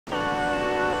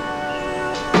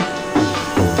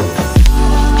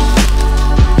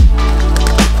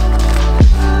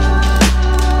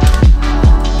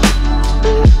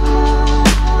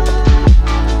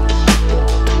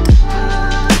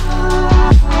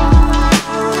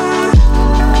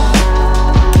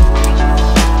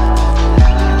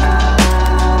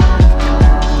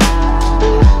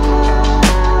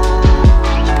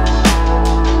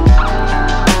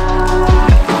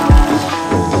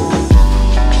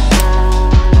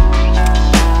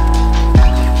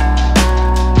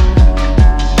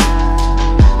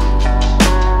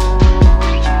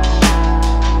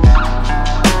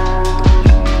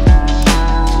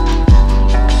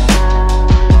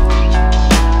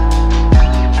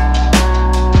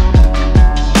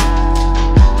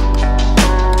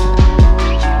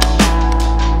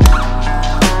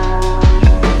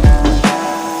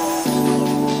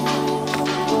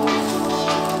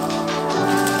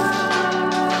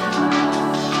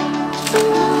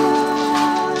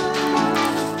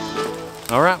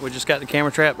Alright, we just got the camera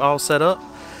trap all set up.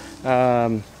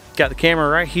 Got the camera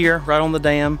right here, right on the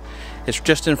dam. It's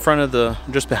just in front of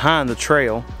just behind the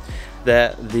trail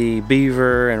that the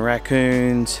beaver and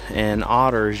raccoons and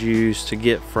otters use to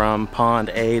get from pond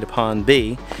A to pond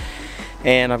B.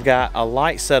 And I've got a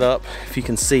light set up, if you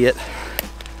can see it,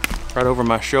 right over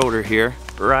my shoulder here,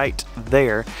 right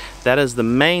there. That is the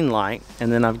main light,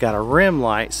 and then I've got a rim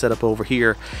light set up over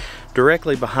here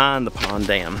directly behind the pond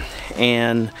dam.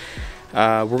 And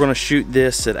we're going to shoot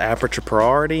this at aperture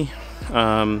priority.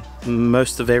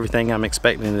 Most of everything I'm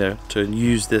expecting to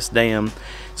use this dam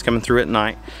is coming through at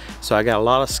night, so I got a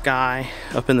lot of sky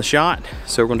up in the shot.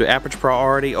 So we're going to do aperture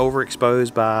priority,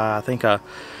 overexposed by I think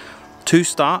 2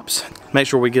 stops. Make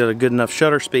sure we get a good enough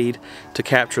shutter speed to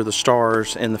capture the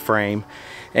stars in the frame,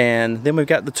 and then we've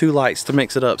got the 2 lights to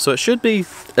mix it up. So it should be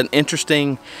an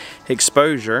interesting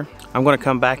exposure. I'm going to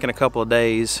come back in a couple of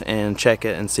days and check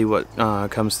it and see what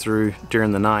comes through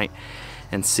during the night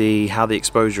and see how the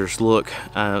exposures look.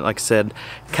 Like I said,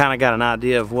 kind of got an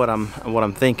idea of what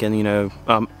I'm thinking. You know,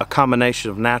 a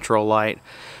combination of natural light,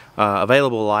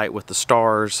 available light with the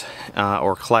stars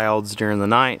or clouds during the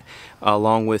night,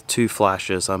 along with 2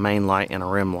 flashes, a main light and a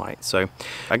rim light. So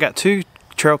I got 2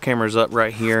 trail cameras up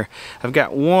right here. I've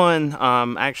got one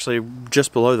actually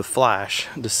just below the flash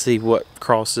to see what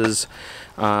crosses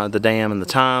the dam and the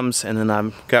times, and then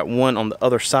I've got one on the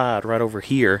other side right over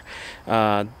here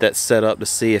that's set up to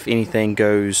see if anything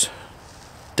goes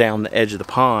down the edge of the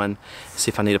pond, see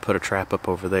if I need to put a trap up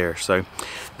over there. So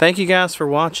thank you guys for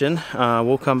watching.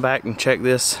 We'll come back and check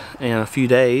this in a few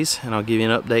days, and I'll give you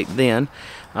an update then.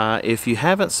 If you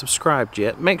haven't subscribed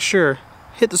yet, make sure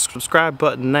hit the subscribe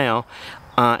button now.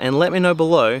 And let me know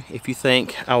below if you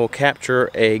think I will capture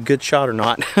a good shot or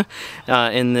not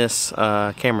in this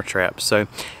camera trap. So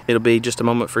it'll be just a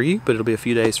moment for you, but it'll be a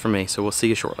few days for me. So we'll see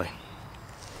you shortly.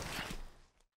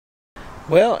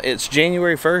 Well, it's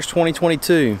January 1st,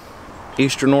 2022.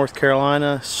 Eastern North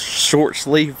Carolina, short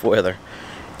sleeve weather.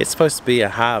 It's supposed to be a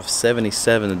high of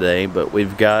 77 today, but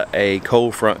we've got a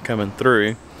cold front coming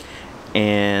through,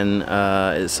 and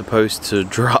it's supposed to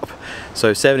drop.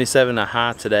 So 77 a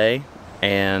high today.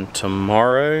 And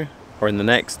tomorrow or in the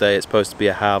next day it's supposed to be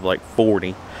a high of like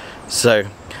 40. So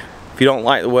if you don't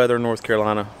like the weather in North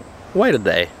Carolina, wait a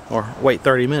day or wait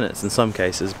 30 minutes in some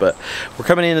cases. But we're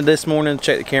coming in this morning to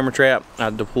check the camera trap.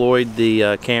 I deployed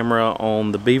the camera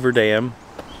on the Beaver Dam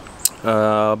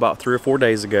about 3 or 4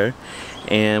 days ago,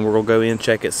 and we're gonna go in,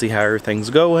 check it, see how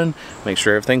everything's going, make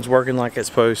sure everything's working like it's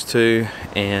supposed to,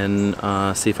 and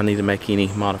see if I need to make any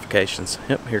modifications.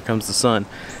 Yep, here comes the sun.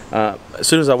 As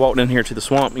soon as I walked in here to the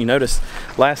swamp, you notice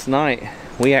last night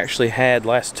we actually had,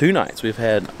 last 2 nights we've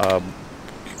had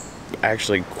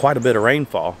actually quite a bit of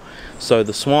rainfall. So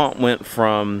the swamp went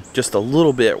from just a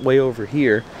little bit way over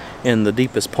here in the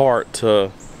deepest part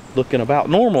to looking about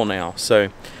normal now. So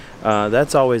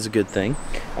that's always a good thing.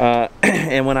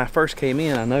 And when I first came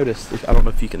in, I noticed, I don't know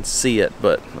if you can see it,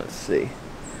 but let's see.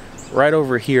 Right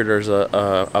over here there's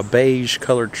a beige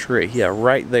colored tree. Yeah,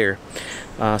 right there.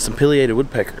 Some pileated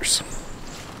woodpeckers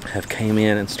have came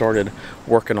in and started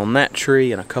working on that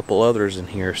tree and a couple others in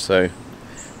here. So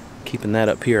keeping that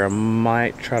up here, I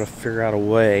might try to figure out a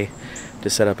way to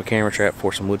set up a camera trap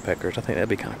for some woodpeckers. I think that'd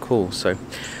be kind of cool. So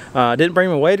I didn't bring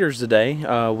my waders today,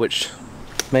 which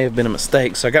may have been a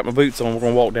mistake. So I got my boots on. We're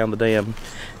gonna walk down the dam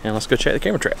and let's go check the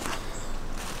camera trap.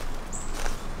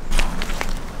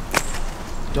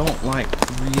 Don't like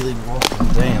really walking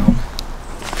down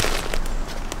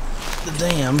the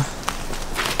dam.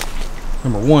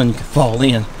 Number 1, you can fall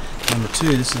in. Number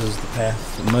 2, this is the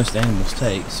path that most animals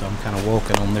take, so I'm kind of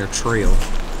walking on their trail.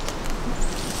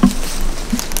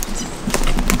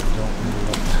 Don't really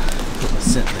want to put my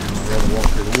scent down. I'd rather walk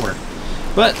through the water.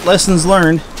 But lessons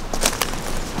learned.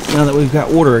 Now that we've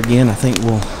got water again, I think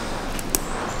we'll...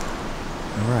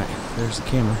 Alright, there's the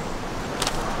camera.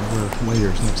 We're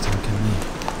waders next time coming in.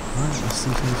 Alright, let's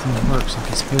see if everything works like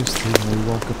it's supposed to when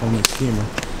we walk up on this camera.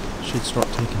 Should start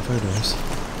taking photos.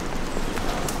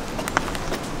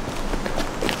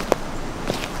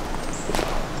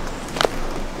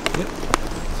 Yep.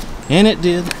 And it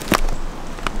did.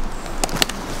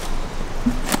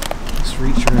 Let's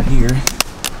reach right here.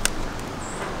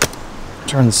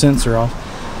 Turn the sensor off.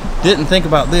 Didn't think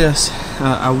about this.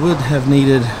 I would have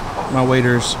needed my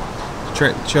waders to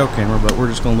track the trail camera, but we're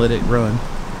just going to let it run.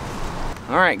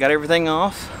 Alright, got everything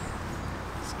off.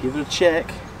 Let's give it a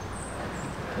check.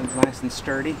 Things nice and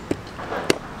sturdy.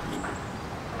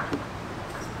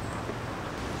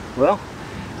 Well,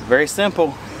 very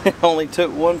simple. It only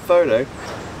took 1 photo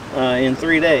in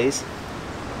 3 days.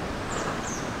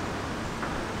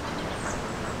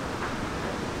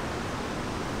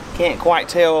 can't quite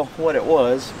tell what it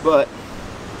was, but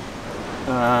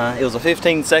it was a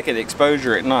 15-second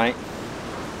exposure at night,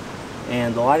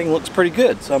 and the lighting looks pretty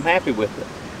good, so I'm happy with it.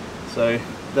 So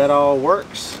that all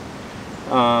works.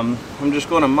 I'm just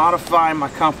going to modify my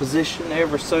composition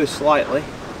ever so slightly.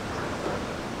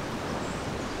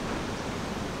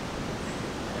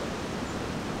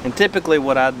 And typically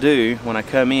what I do when I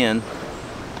come in,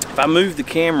 if I move the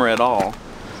camera at all,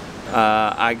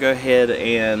 I go ahead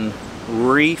and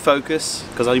refocus,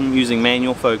 because I'm using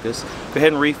manual focus. Go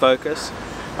ahead and refocus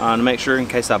to make sure in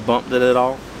case I bumped it at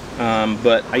all.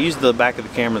 But I use the back of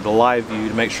the camera, the live view,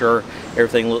 to make sure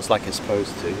everything looks like it's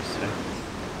supposed to. So.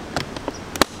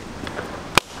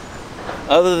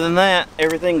 Other than that,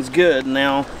 everything's good.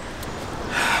 Now,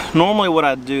 normally what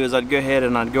I'd do is I'd go ahead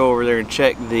and I'd go over there and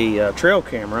check the trail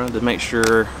camera to make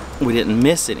sure we didn't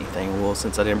miss anything. Well,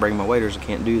 since I didn't bring my waders, I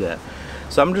can't do that.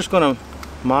 So I'm just going to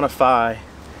modify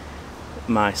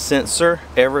my sensor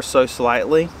ever so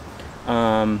slightly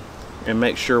and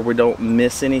make sure we don't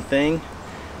miss anything.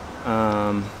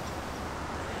 I'm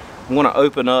going to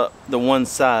open up the one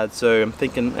side, so I'm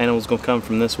thinking animal's going to come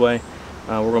from this way.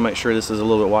 We're going to make sure this is a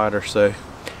little bit wider, so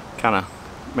kind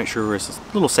of make sure it's a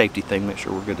little safety thing, make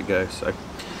sure we're good to go.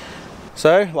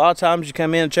 So a lot of times you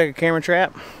come in and check a camera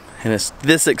trap and it's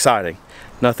this exciting,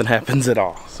 nothing happens at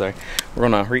all. So we're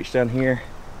going to reach down here,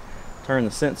 turn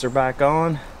the sensor back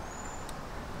on,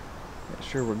 make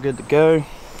sure we're good to go,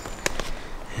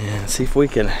 and see if we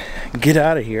can get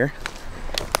out of here.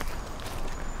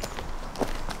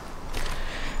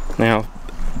 Now,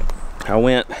 I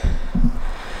went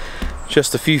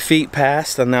just a few feet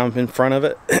past and now I'm in front of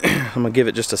it. I'm gonna give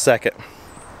it just a second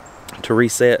to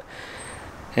reset,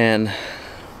 and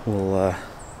we'll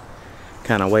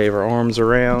kind of wave our arms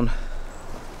around.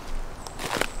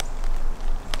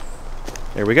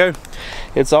 There we go.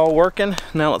 It's all working.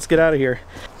 Now let's get out of here.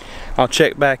 I'll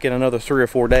check back in another 3 or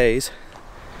 4 days,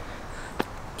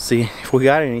 see if we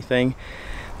got anything.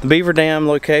 The Beaver Dam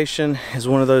location is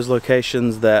one of those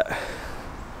locations that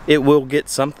it will get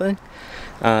something.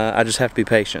 I just have to be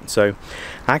patient. So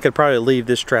I could probably leave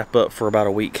this trap up for about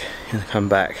a week and come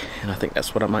back, and I think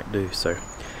that's what I might do. So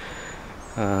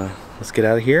let's get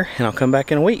out of here and I'll come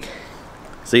back in a week.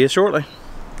 See you shortly.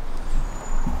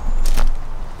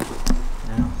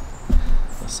 Now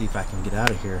let's see if I can get out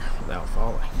of here without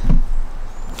falling.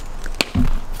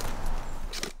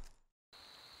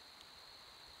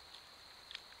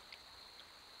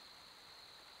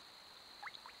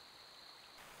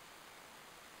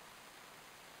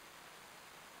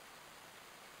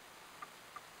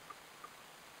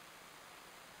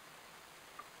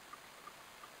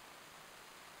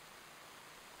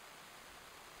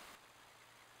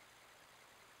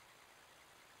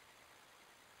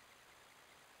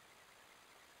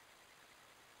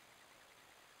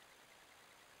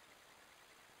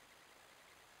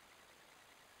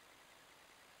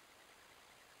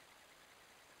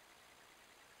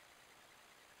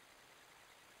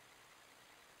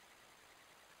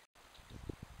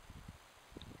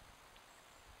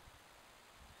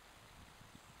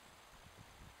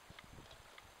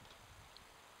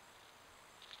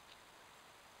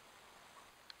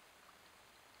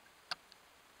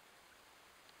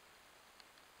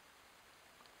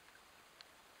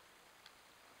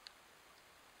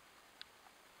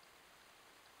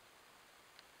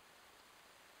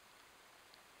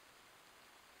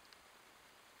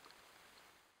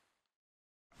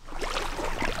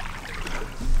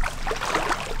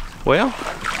 Well,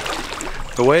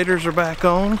 the waders are back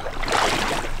on.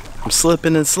 I'm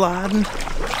slipping and sliding.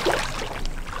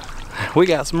 We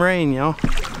got some rain, y'all.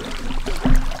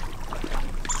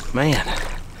 Man,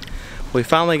 we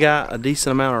finally got a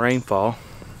decent amount of rainfall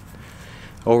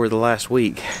over the last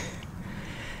week,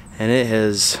 and it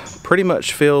has pretty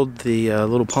much filled the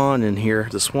little pond in here,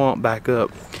 the swamp, back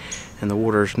up, and the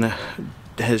water's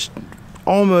has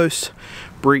almost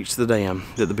breached the dam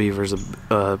that the beavers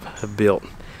have built.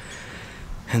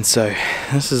 And so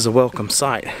this is a welcome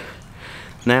sight.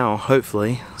 Now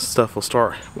hopefully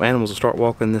animals will start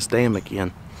walking this dam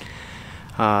again.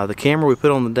 The camera we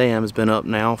put on the dam has been up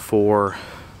now for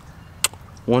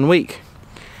 1 week,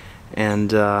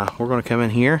 and we're going to come in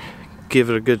here, give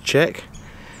it a good check,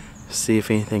 see if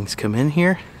anything's come in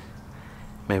here.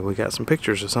 Maybe we got some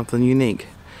pictures of something unique.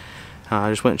 I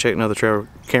just went and checked another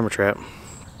camera trap,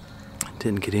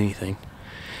 didn't get anything.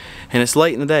 And it's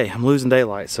late in the day, I'm losing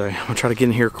daylight, so I'm gonna try to get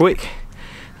in here quick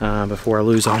before I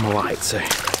lose all my light. So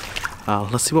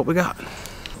let's see what we got.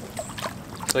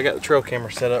 So I got the trail camera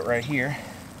set up right here.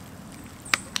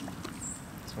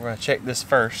 So we're gonna check this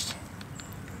first.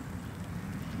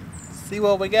 See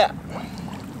what we got.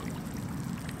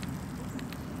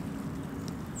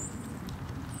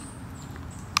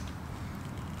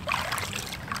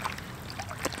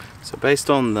 based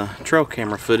on the trail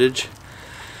camera footage,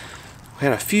 we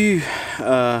had a few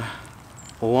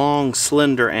long,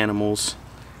 slender animals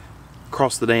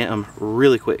cross the dam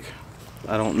really quick.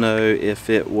 I don't know if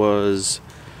it was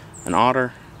an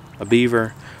otter, a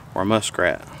beaver, or a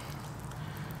muskrat.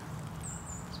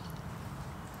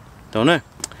 Don't know.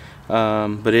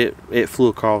 But it flew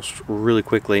across really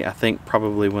quickly. I think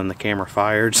probably when the camera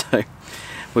fired, so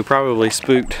we probably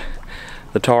spooked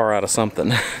the tar out of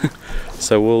something.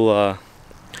 So we'll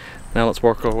now let's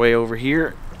work our way over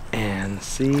here and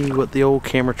see what the old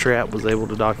camera trap was able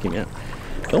to document.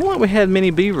 Don't like we had many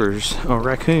beavers or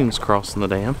raccoons crossing the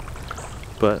dam,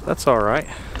 but that's all right.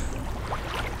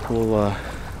 We'll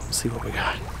see what we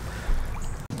got.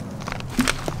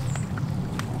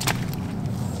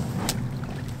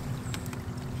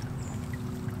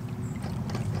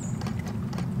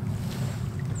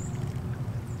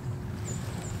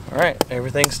 Alright,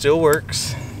 everything still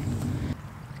works.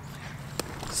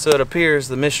 So it appears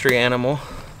the mystery animal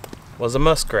was a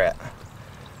muskrat.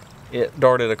 It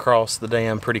darted across the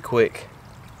dam pretty quick.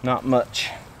 Not much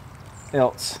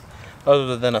else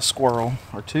other than a squirrel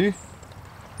or two.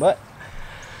 But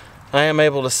I am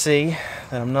able to see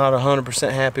that I'm not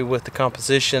 100% happy with the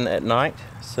composition at night.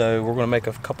 So we're going to make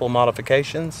a couple of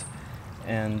modifications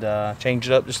and change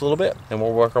it up just a little bit. And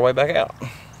we'll work our way back out.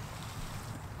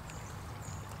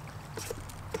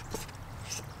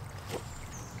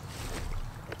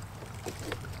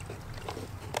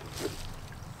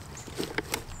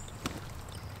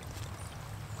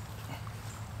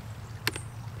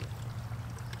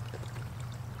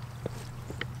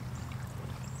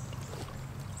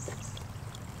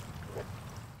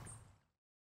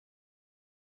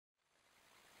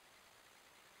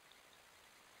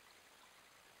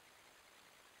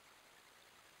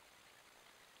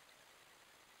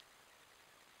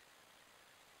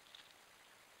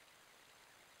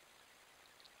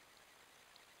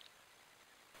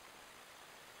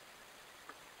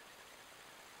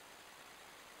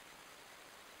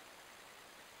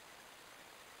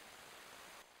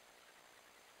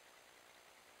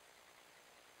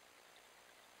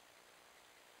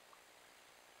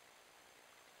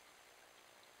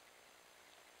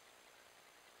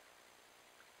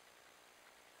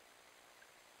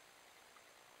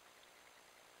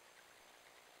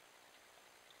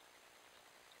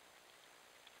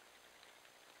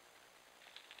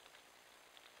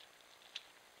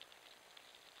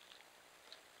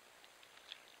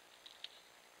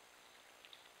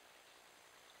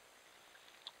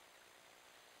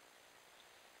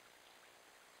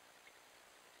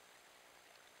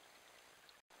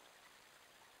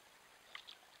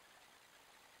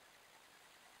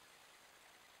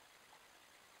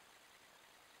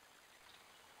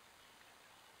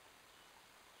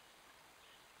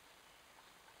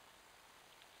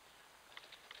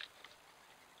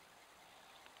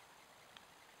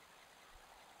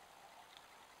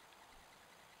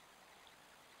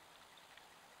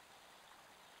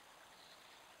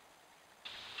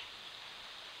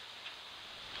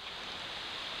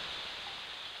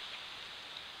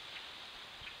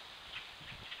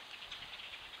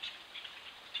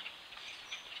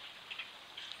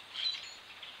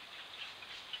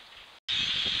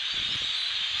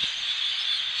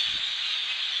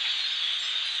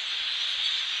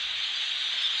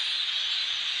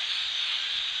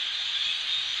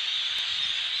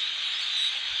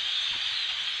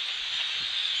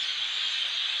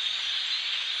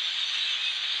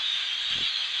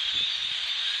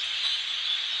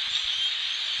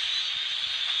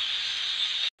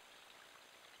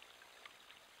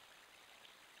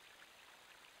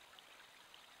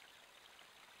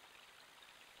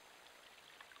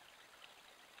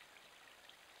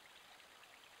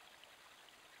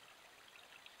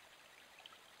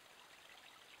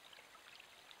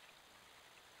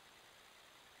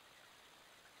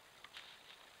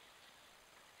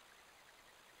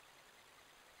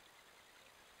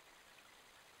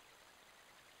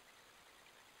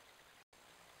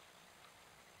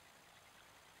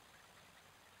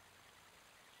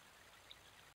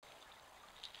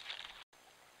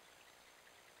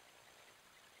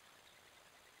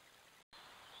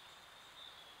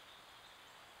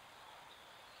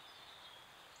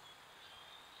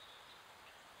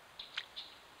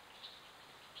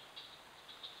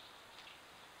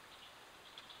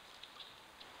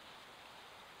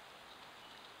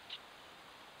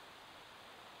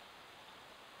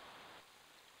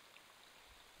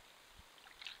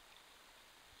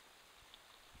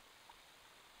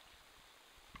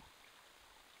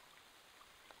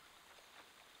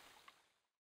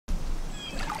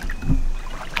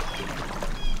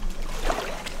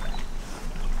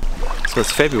 So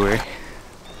it's February.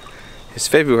 It's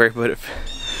February, but it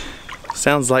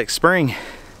sounds like spring.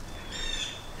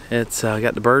 It's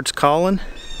got the birds calling.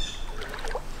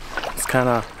 It's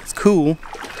cool.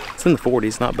 It's in the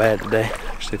 40s, not bad today.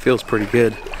 Actually feels pretty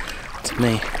good to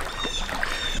me.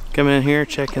 Coming in here,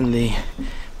 checking the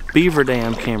Beaver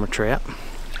Dam camera trap.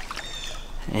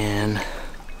 And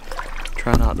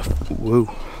try not to,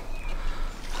 whoa.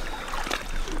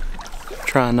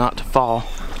 Try not to fall.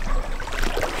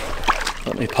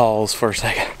 Let me pause for a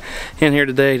second. In here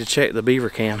today to check the Beaver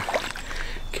Cam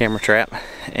camera trap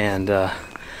and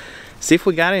see if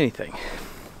we got anything.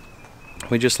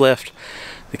 We just left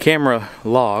the camera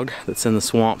log that's in the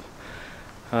swamp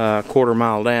a quarter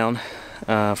mile down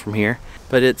from here,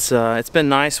 but it's been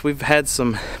nice. We've had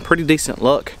some pretty decent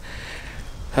luck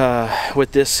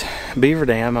with this Beaver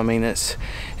Dam. I mean, it's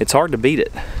hard to beat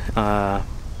it.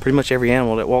 Pretty much every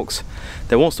animal that wants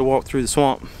to walk through the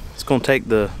swamp, it's going to take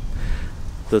the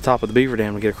top of the Beaver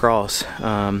Dam to get across.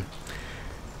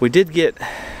 We did get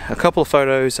a couple of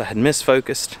photos. I had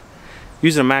misfocused.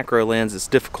 Using a macro lens, it's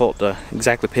difficult to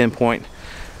exactly pinpoint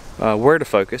where to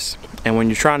focus, and when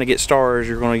you're trying to get stars,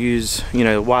 you're going to use, you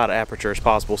know, wide aperture as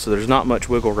possible, so there's not much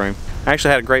wiggle room. I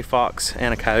actually had a gray fox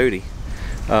and a coyote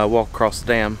walk across the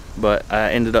dam, but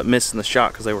I ended up missing the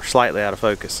shot because they were slightly out of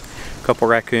focus. A couple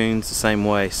raccoons the same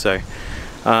way, so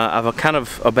I've kind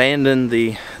of abandoned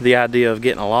the idea of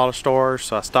getting a lot of stars,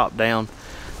 so I stopped down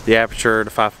the aperture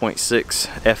to 5.6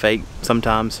 f8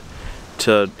 sometimes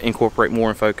to incorporate more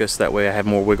in focus. That way I have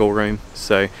more wiggle room.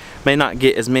 So may not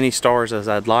get as many stars as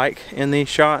I'd like in these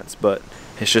shots, but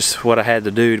it's just what I had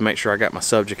to do to make sure I got my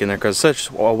subject in there, because it's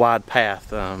such a wide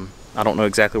path. I don't know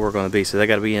exactly where we're going to be, so they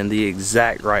got to be in the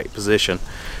exact right position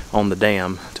on the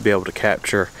dam to be able to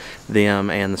capture them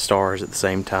and the stars at the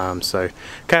same time. So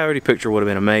coyote picture would have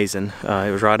been amazing.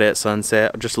 It was right at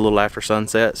sunset, just a little after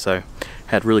sunset, so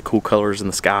had really cool colors in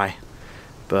the sky,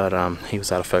 but he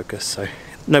was out of focus, so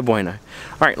no bueno.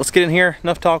 All right, let's get in here.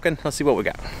 Enough talking. Let's see what we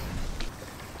got.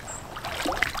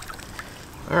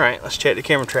 All right, let's check the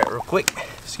camera trap real quick.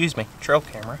 Excuse me, trail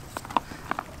camera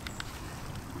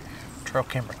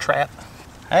trap.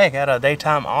 Hey, got a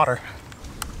daytime otter.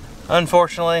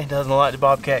 Unfortunately, doesn't look like the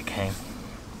bobcat came.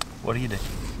 What do you do?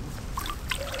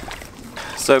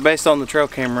 So based on the trail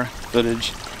camera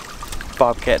footage,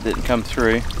 bobcat didn't come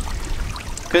through.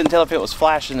 Couldn't tell if it was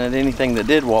flashing at anything that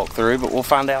did walk through, but we'll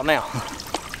find out now.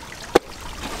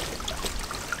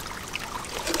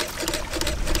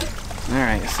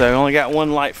 Alright, so only got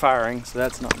one light firing, so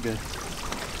that's not good.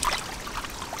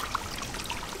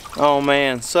 Oh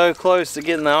man, so close to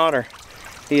getting the otter.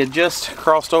 He had just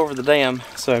crossed over the dam,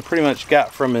 so I pretty much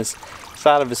got from his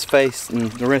side of his face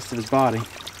and the rest of his body.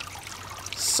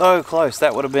 So close.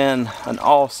 That would have been an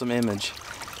awesome image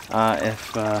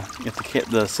if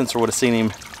the sensor would have seen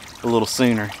him a little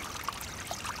sooner.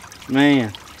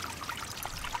 Man.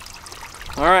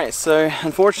 Alright, so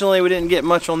unfortunately we didn't get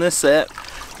much on this set.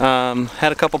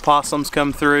 Had a couple possums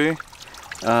come through.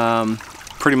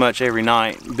 Pretty much every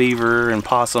night beaver and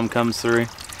possum comes through.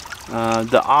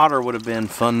 The otter would have been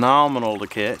phenomenal to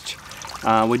catch.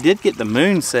 We did get the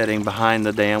moon setting behind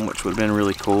the dam, which would have been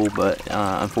really cool, but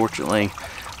unfortunately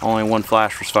only one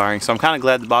flash was firing. So I'm kind of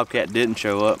glad the bobcat didn't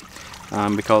show up,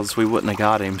 because we wouldn't have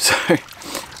got him. So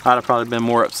I'd have probably been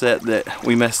more upset that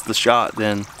we missed the shot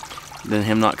than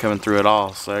him not coming through at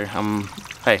all. So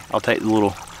hey, I'll take the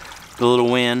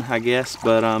little win, I guess.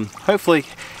 But hopefully,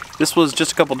 this was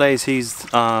just a couple days he's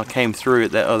came through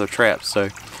at that other trap. So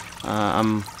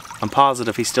I'm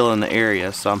positive he's still in the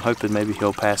area. So I'm hoping maybe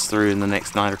he'll pass through in the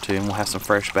next night or two, and we'll have some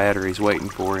fresh batteries waiting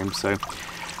for him. So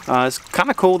it's kind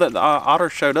of cool that the otter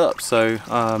showed up. So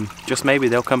just maybe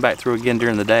they'll come back through again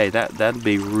during the day. That'd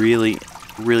be really,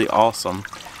 really awesome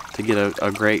to get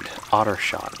a great otter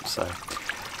shot. So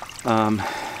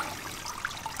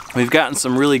we've gotten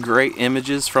some really great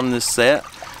images from this set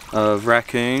of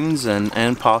raccoons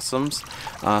and possums,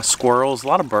 squirrels. A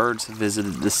lot of birds have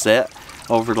visited this set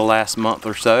over the last month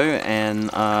or so,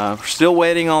 and we're still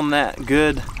waiting on that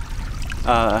good,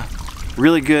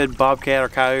 really good bobcat or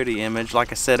coyote image.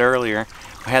 Like I said earlier,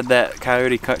 we had that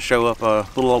coyote show up a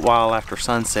little while after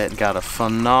sunset and got a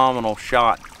phenomenal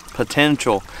shot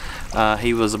potential.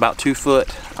 He was about 2 foot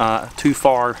too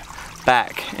far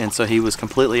back, and so he was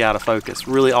completely out of focus.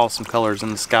 Really awesome colors in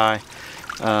the sky,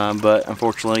 but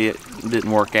unfortunately it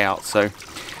didn't work out. So,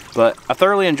 but I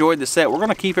thoroughly enjoyed the set. We're going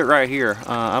to keep it right here.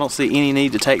 I don't see any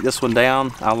need to take this one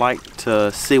down. I like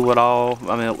to see what all,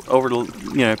 I mean, over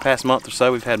the past month or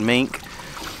so, we've had mink,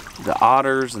 the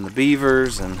otters and the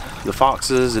beavers and the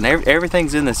foxes, and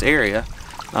everything's in this area.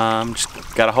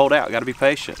 Just got to hold out, got to be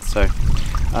patient. So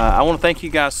I want to thank you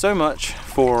guys so much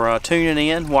for tuning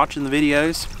in, watching the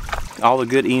videos, all the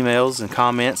good emails and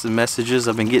comments and messages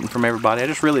I've been getting from everybody. I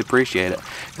just really appreciate it.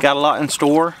 Got a lot in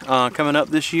store coming up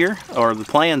this year, or the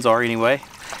plans are anyway,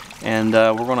 and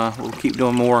we'll keep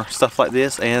doing more stuff like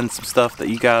this and some stuff that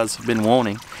you guys have been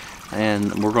wanting,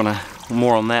 and we're gonna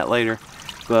more on that later.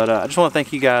 But I just want to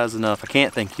thank you guys enough. I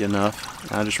can't thank you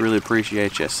enough. I just really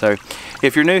appreciate you. So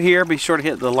if you're new here, be sure to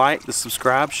hit the like, the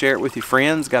subscribe, share it with your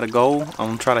friends. Got a goal. I'm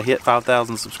going to try to hit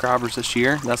 5,000 subscribers this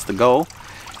year. That's the goal.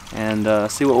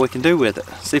 And see what we can do with it.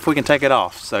 See if we can take it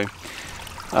off. So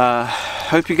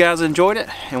hope you guys enjoyed it.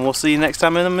 And we'll see you next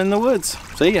time in the woods.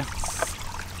 See ya.